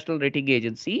International Rating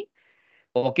Agency.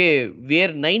 Okay, where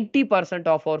 90%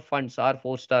 of our funds are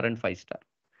 4-star and 5-star.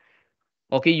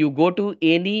 Okay, you go to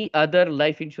any other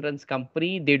life insurance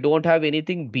company, they don't have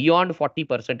anything beyond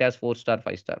 40% as 4-star,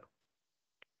 5-star,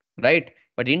 right?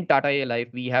 But in Tata A Life,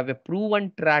 we have a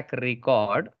proven track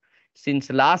record since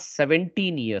last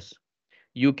 17 years.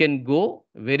 You can go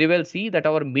very well see that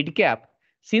our mid cap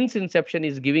since inception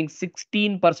is giving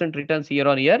 16% returns year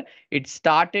on year. It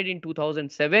started in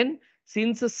 2007.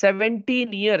 Since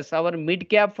 17 years, our mid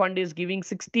cap fund is giving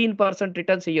 16%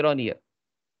 returns year on year.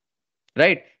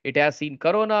 right? It has seen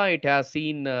Corona, it has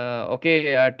seen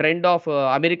trend of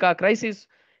America crisis,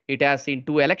 it has seen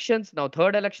two elections, now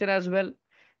third election as well.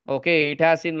 Okay, it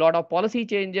has seen lot of policy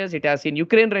changes, it has seen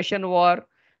Ukraine-Russian war,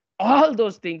 all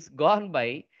those things gone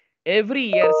by. Every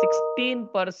year,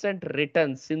 16%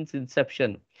 return since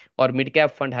inception or mid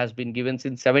cap fund has been given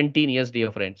since 17 years,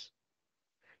 dear friends.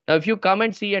 Now, if you come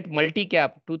and see at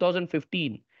multi-cap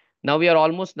 2015, now we are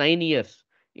almost 9 years.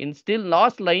 In still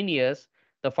last 9 years,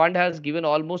 the fund has given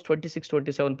almost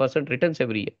 26-27% returns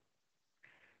every year.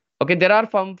 Okay, there are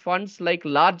funds like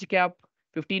large cap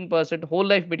 15%, whole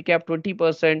life mid cap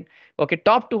 20%. Okay,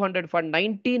 top 200 fund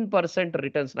 19%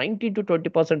 returns, 19 to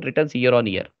 20% returns year on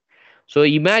year. So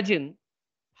imagine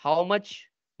how much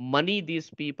money these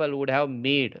people would have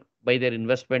made by their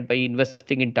investment by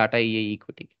investing in Tata EA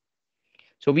equity.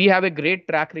 So we have a great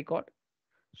track record.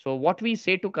 So what we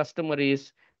say to customer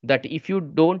is that if you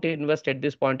don't invest at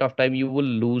this point of time, you will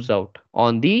lose out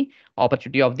on the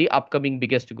opportunity of the upcoming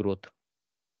biggest growth.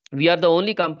 We are the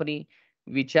only company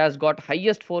which has got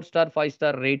highest 4-star,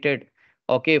 5-star rated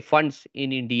funds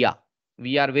in India.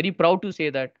 We are very proud to say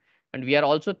that, and we are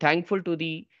also thankful to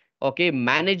the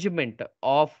management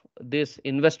of this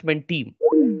investment team,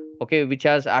 which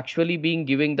has actually been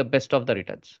giving the best of the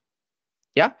returns.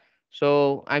 Yeah.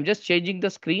 So I'm just changing the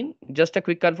screen. Just a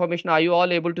quick confirmation. Are you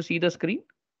all able to see the screen?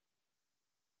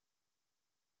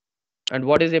 And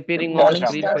what is appearing on the Morning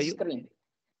screen star for you? screen.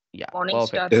 Yeah, Morning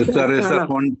star perfect. Yes, screen. sir.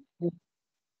 Yes, sir.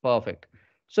 Perfect.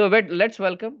 So let's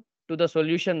welcome to the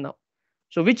solution now.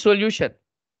 So which solution?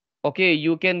 Okay,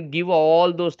 you can give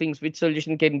all those things. Which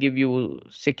solution can give you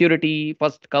security,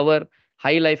 first cover,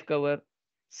 high life cover,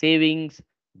 savings,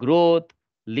 growth,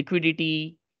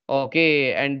 liquidity.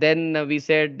 Okay, and then we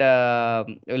said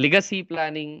legacy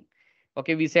planning.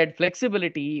 Okay, we said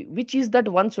flexibility. Which is that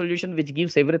one solution which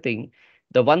gives everything?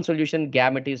 The one solution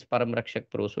gamut is Param Rakshak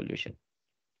Pro solution,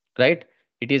 right?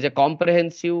 It is a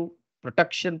comprehensive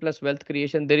protection plus wealth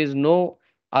creation. There is no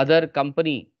other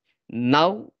company.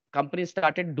 Now, companies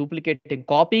started duplicating,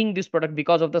 copying this product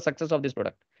because of the success of this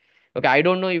product. Okay, I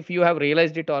don't know if you have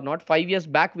realized it or not. 5 years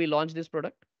back, we launched this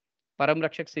product, Param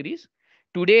Rakshak series.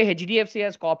 Today, HDFC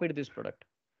has copied this product.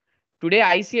 Today,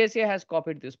 ICICI has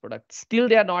copied this product. Still,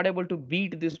 they are not able to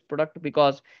beat this product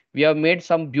because we have made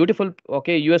some beautiful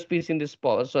USPs in this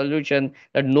solution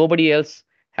that nobody else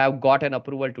have got an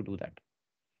approval to do that,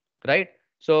 right?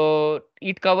 So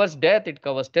it covers death, it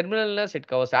covers terminal illness, it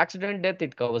covers accident death,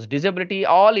 it covers disability,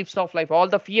 all ifs of life, all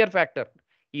the fear factor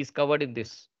is covered in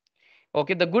this.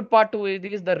 Okay, the good part to it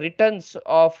is the returns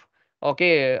of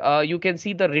you can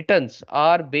see the returns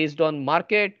are based on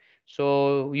market.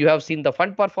 So you have seen the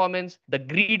fund performance. The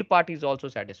greed part is also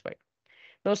satisfied.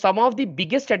 Now, some of the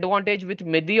biggest advantage which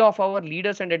many of our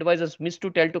leaders and advisors miss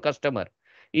to tell to customer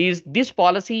is this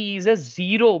policy is a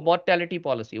zero mortality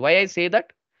policy. Why I say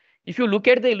that? If you look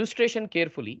at the illustration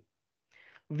carefully,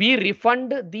 we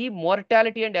refund the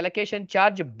mortality and allocation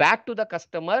charge back to the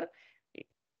customer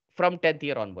from 10th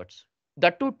year onwards.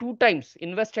 That too, two times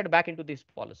invested back into this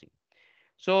policy.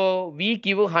 So we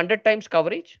give 100 times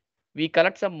coverage. We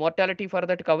collect some mortality for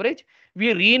that coverage.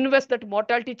 We reinvest that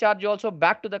mortality charge also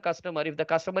back to the customer if the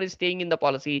customer is staying in the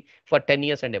policy for 10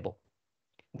 years and above.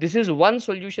 This is one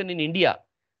solution in India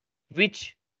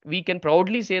which we can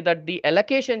proudly say that the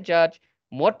allocation charge,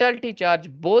 mortality charge,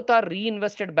 both are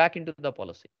reinvested back into the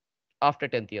policy after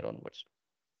 10th year onwards.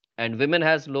 And women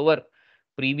has lower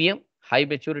premium, high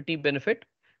maturity benefit.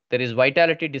 There is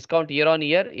vitality discount year on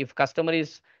year. If customer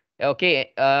is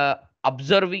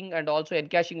observing and also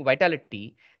encashing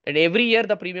vitality, then every year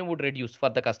the premium would reduce for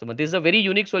the customer. This is a very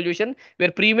unique solution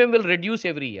where premium will reduce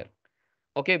every year.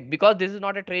 Okay, because this is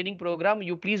not a training program,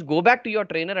 you please go back to your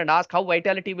trainer and ask how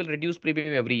vitality will reduce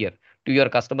premium every year to your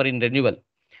customer in renewal.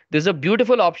 This is a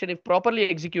beautiful option. If properly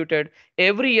executed,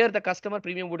 every year the customer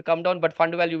premium would come down, but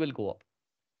fund value will go up,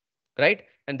 right?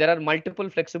 And there are multiple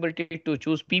flexibility to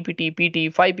choose PPT,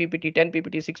 PT, 5 PPT, 10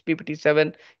 PPT, 6 PPT,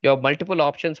 7. You have multiple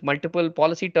options, multiple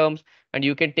policy terms, and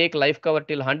you can take life cover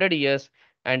till 100 years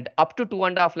and up to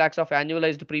 2.5 lakhs of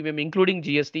annualized premium, including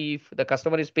GST. If the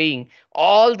customer is paying,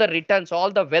 all the returns,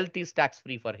 all the wealth is tax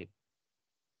free for him,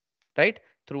 right?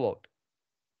 Throughout.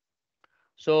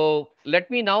 So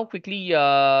let me now quickly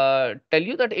tell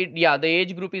you that the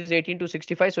age group is 18 to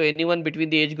 65. So anyone between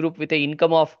the age group with an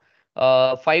income of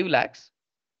 5 lakhs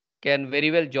can very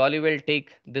well jolly well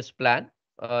take this plan,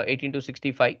 18 to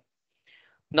 65.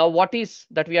 Now, what is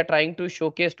that we are trying to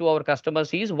showcase to our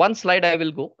customers is one slide I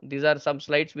will go. These are some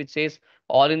slides which says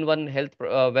all-in-one health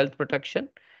wealth protection.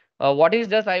 What is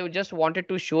just I just wanted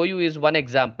to show you is one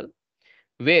example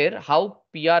where how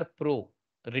PR Pro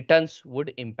returns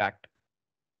would impact.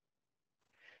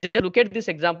 just look at this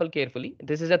example carefully.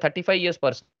 This is a 35 years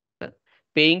person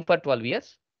paying for 12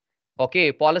 years.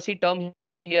 Okay, policy term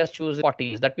he has chosen 40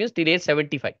 years. That means till age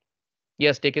 75. He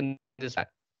has taken this plan,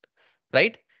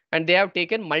 right? And they have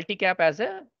taken multi-cap as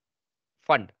a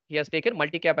fund. He has taken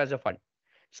multi-cap as a fund.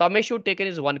 Sum assured taken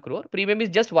is 1 crore. Premium is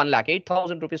just 1 lakh,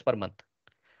 8,000 rupees per month.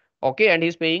 Okay, and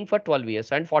he's paying for 12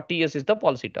 years and 40 years is the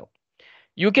policy term.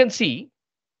 You can see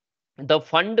the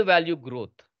fund value growth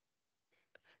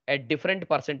at different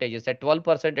percentages, at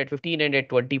 12%, at 15 and at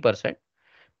 20%.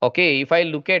 Okay, if I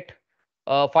look at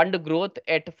fund growth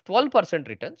at 12%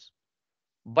 returns,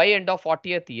 by end of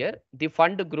 40th year, the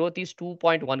fund growth is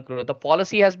 2.1 crore. The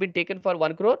policy has been taken for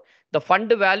 1 crore. The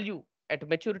fund value at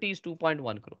maturity is 2.1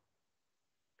 crore.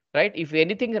 Right? If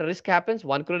anything risk happens,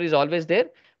 1 crore is always there.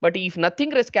 But if nothing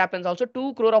risk happens, also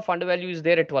 2 crore of fund value is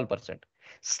there at 12%.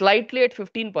 Slightly at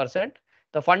 15%,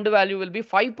 the fund value will be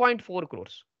 5.4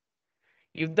 crores.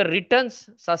 If the returns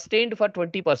sustained for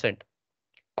 20%,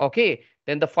 okay,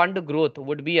 then the fund growth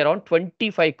would be around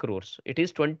 25 crores. It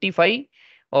is 25,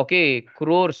 okay,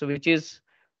 crores, which is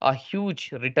a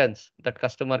huge returns that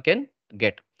customer can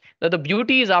get. Now, the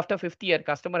beauty is after 50th year,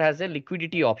 customer has a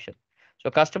liquidity option. So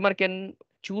customer can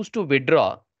choose to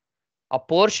withdraw a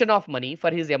portion of money for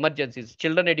his emergencies.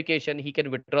 Children education, he can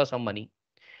withdraw some money.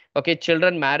 Okay,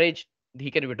 children marriage,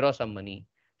 he can withdraw some money.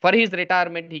 For his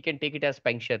retirement, he can take it as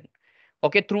pension.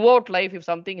 Okay, throughout life, if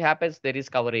something happens, there is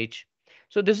coverage.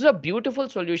 So this is a beautiful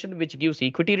solution which gives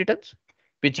equity returns,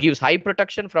 which gives high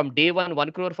protection from day one,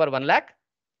 1 crore for 1 lakh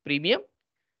premium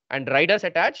and riders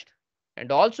attached.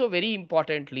 And also very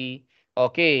importantly,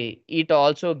 okay, it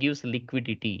also gives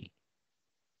liquidity.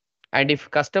 And if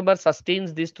customer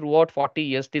sustains this throughout 40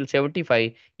 years till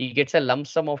 75, he gets a lump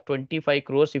sum of 25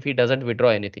 crores if he doesn't withdraw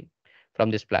anything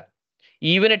from this plan.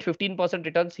 Even at 15%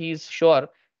 returns, he is sure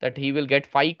that he will get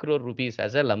 5 crore rupees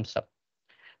as a lump sum,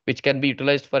 which can be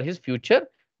utilized for his future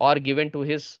or given to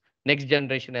his next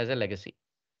generation as a legacy.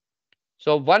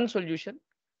 So one solution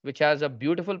which has a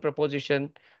beautiful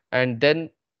proposition, and then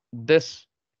this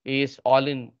is all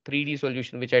in 3D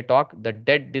solution, which I talk, the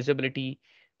debt, disability,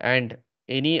 and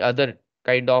any other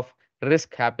kind of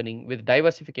risk happening with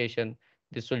diversification,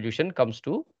 this solution comes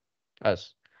to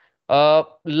us.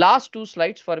 Last two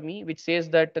slides for me, which says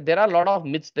that there are a lot of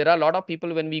myths. There are a lot of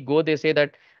people when we go, they say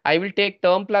that I will take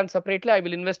term plan separately, I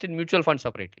will invest in mutual fund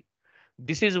separately.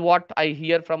 This is what I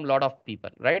hear from a lot of people,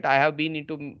 right? I have been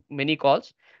into many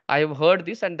calls. I have heard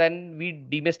this and then we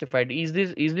demystified.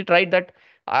 Is it right that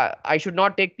I should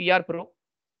not take PR Pro?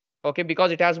 Okay,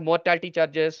 because it has mortality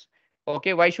charges.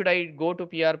 Okay, why should I go to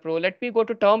PR Pro? Let me go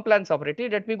to term plan separately.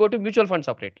 Let me go to mutual fund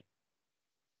separately,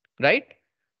 right?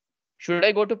 Should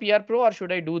I go to PR Pro or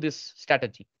should I do this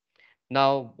strategy?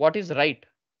 Now, what is right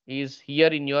is here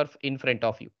in front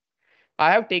of you.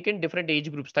 I have taken different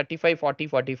age groups, 35, 40,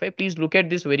 45. Please look at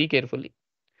this very carefully.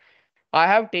 I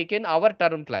have taken our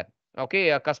term plan. Okay,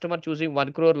 a customer choosing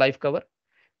 1 crore life cover,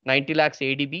 90 lakhs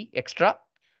ADB extra,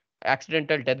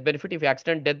 accidental death benefit. If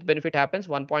accident death benefit happens,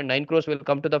 1.9 crores will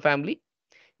come to the family.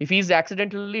 If he is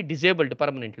accidentally disabled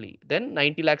permanently, then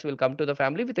 90 lakhs will come to the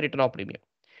family with return of premium,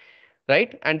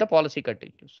 right? And the policy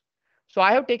continues. So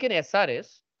I have taken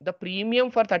SRS. The premium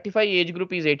for 35 age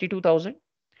group is 82,000.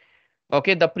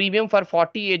 Okay, the premium for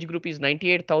 40 age group is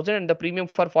 98,000 and the premium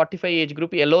for 45 age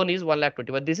group alone is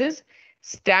 1,21,000. This is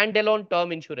standalone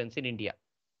term insurance in India.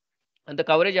 And the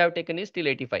coverage I have taken is till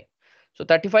 85. So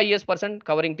 35 years person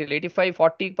covering till 85,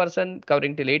 40%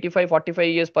 covering till 85, 45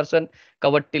 years person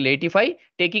covered till 85.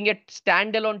 Taking a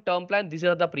standalone term plan, these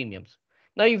are the premiums.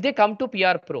 Now, if they come to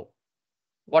PR Pro,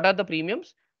 what are the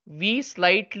premiums? We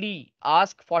slightly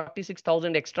ask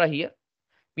 46,000 extra here.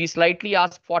 We slightly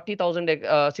ask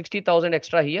 40,000, 60,000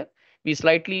 extra here. We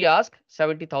slightly ask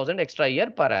 70,000 extra year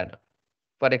per annum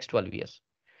for next 12 years.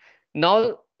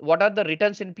 Now, what are the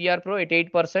returns in PR Pro at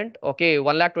 8%? Okay,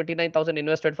 1,29,000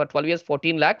 invested for 12 years,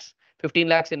 14 lakhs, 15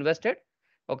 lakhs invested.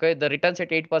 Okay, the returns at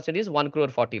 8% is 1 crore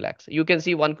 40 lakhs. You can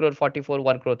see 1 crore 44,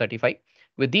 1 crore 35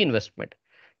 with the investment.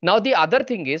 Now, the other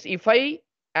thing is if I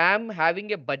am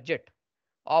having a budget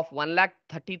of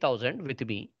 1,30,000 with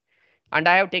me, and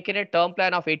I have taken a term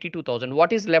plan of 82,000.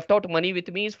 What is left out money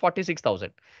with me is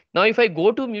 46,000. Now, if I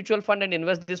go to mutual fund and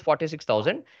invest this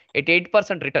 46,000 at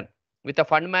 8% return with a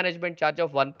fund management charge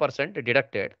of 1%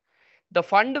 deducted, the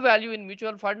fund value in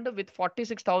mutual fund with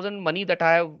 46,000 money that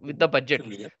I have with the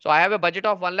budget. So I have a budget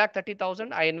of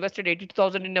 1,30,000. I invested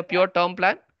 82,000 in a pure term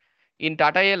plan in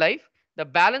Tata A Life. The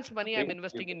balance money I'm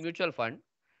investing in mutual fund.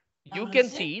 You can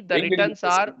see the returns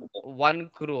are 1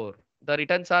 crore. The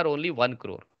returns are only 1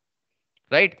 crore.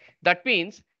 Right? That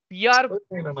means PR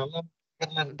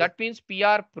that means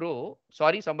PR Pro,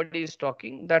 sorry, somebody is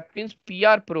talking. That means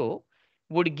PR Pro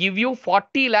would give you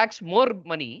 40 lakhs more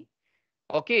money,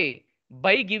 okay,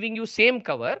 by giving you same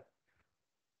cover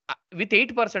with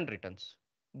 8% returns,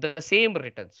 the same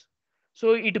returns.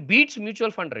 So it beats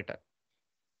mutual fund return.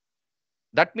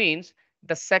 That means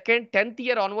the second 10th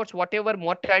year onwards, whatever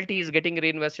mortality is getting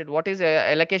reinvested, what is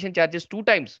allocation charges two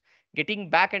times getting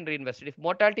back and reinvested. If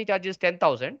mortality charge is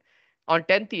 10,000 on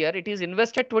 10th year, it is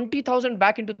invested 20,000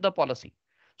 back into the policy.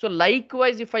 So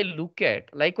likewise, if I look at,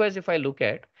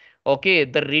 okay,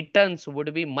 the returns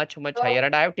would be much, much higher.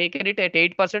 And I have taken it at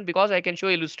 8% because I can show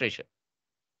illustration,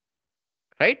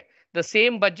 right? The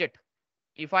same budget,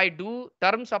 if I do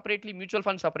term separately, mutual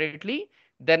fund separately,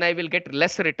 then I will get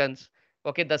less returns.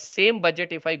 Okay, the same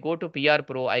budget, if I go to PR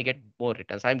Pro, I get more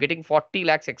returns. I'm getting 40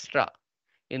 lakhs extra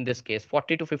in this case,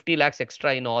 40 to 50 lakhs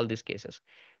extra in all these cases.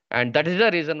 And that is the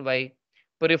reason why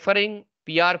preferring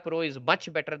PR Pro is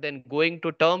much better than going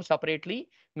to term separately,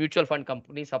 mutual fund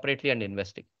company separately and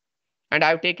investing. And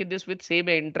I've taken this with same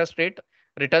interest rate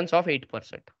returns of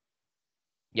 8%.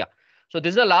 Yeah. So this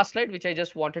is the last slide which I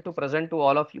just wanted to present to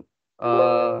all of you.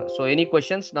 So any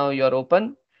questions? Now you are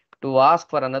open to ask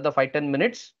for another 5-10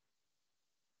 minutes.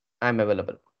 I'm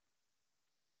available.